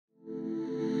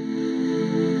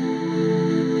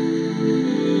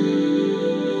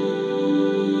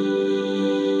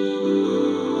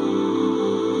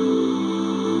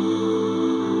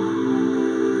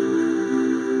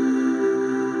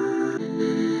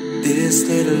This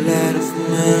little light of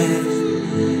mine,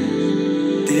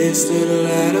 this little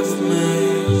light of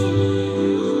mine,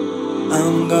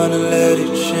 I'm gonna let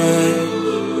it shine,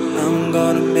 I'm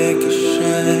gonna make it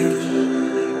shine.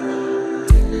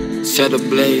 Set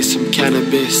ablaze some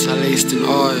cannabis I laced in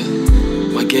oil.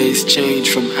 My gaze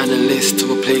changed from analyst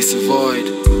to a place of void.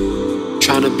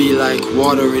 Trying to be like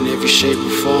water in every shape or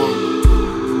form.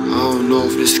 I don't know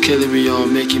if this killing me or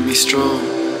making me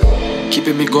strong.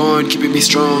 Keeping me going, keeping me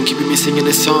strong, keeping me singing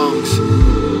the songs.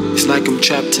 It's like I'm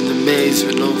trapped in a maze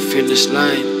with no finish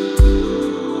line.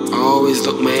 I always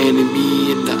look my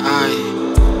enemy in the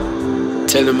eye.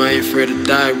 Tell him I ain't afraid to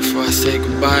die before I say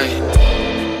goodbye.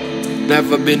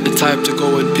 Never been the type to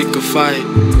go and pick a fight.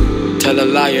 Tell a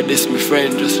liar this my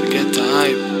friend just to get the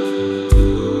hype.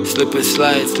 Slip and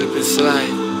slide, slip and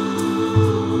slide.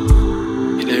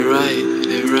 It ain't right, it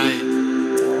ain't right.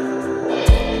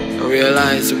 I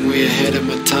realize I'm way ahead of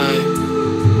my time.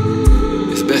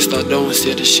 It's best I don't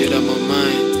say the shit on my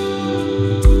mind.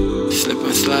 Slip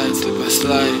and slide, slip and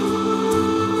slide.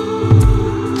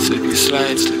 Slip you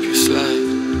slide, slip you slide.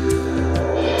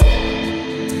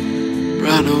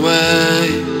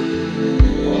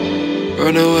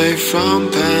 Run away from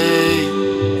pain.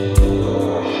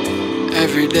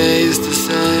 Every day is the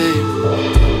same.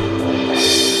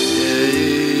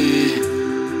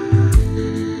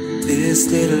 This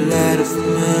little light of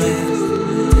mine,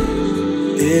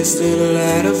 this little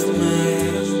light of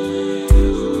mine,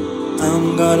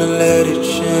 I'm gonna let it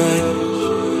shine,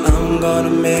 I'm gonna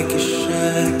make it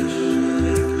shine.